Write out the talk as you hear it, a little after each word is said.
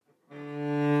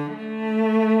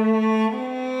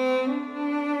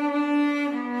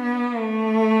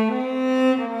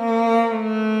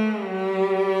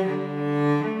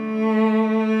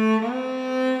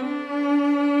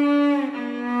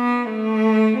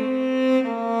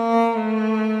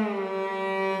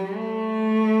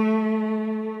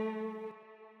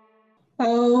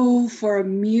for a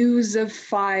muse of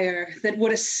fire that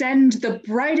would ascend the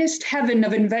brightest heaven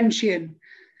of invention,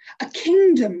 a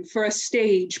kingdom for a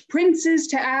stage, princes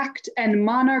to act, and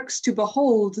monarchs to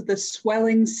behold the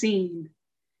swelling scene.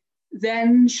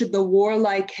 Then should the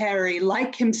warlike Harry,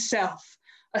 like himself,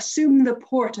 assume the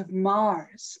port of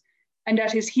Mars, and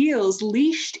at his heels,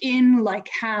 leashed in like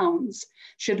hounds,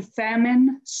 should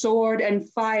famine, sword, and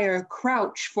fire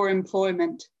crouch for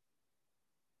employment.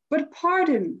 But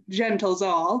pardon, gentles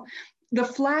all, the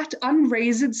flat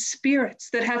unraised spirits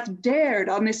that hath dared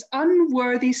on this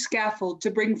unworthy scaffold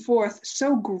to bring forth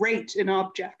so great an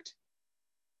object.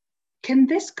 Can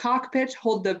this cockpit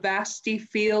hold the vasty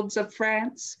fields of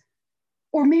France?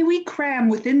 Or may we cram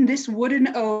within this wooden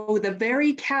O the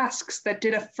very casques that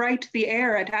did affright the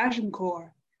air at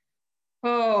Agincourt?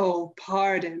 Oh,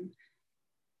 pardon,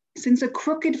 since a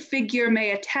crooked figure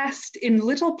may attest in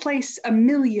little place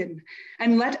 1,000,000,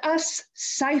 and let us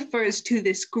ciphers to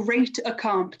this great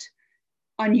accompt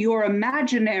on your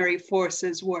imaginary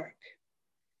forces work.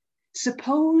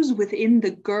 Suppose within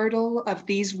the girdle of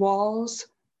these walls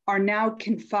are now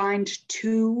confined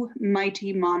 2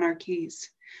 mighty monarchies,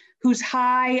 whose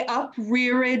high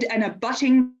upreared and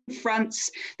abutting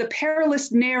fronts the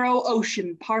perilous narrow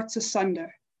ocean parts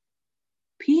asunder.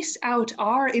 Piece out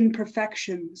our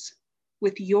imperfections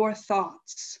with your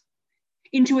thoughts.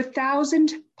 Into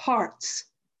 1,000 parts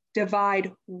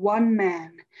divide one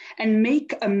man and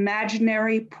make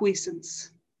imaginary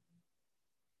puissance.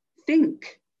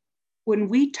 Think, when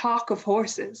we talk of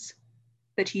horses,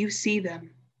 that you see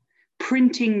them,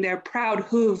 printing their proud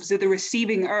hooves of the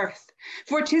receiving earth,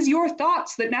 for 'tis your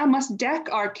thoughts that now must deck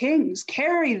our kings,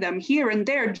 carry them here and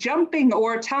there, jumping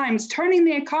o'er times, turning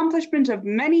the accomplishment of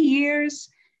many years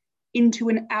into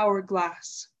an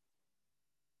hourglass.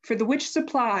 For the which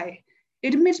supply,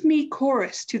 admit me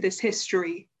chorus to this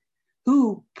history,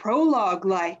 who,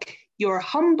 prologue-like, your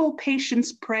humble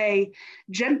patience pray,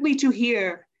 gently to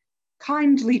hear,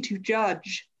 kindly to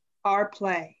judge our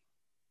play.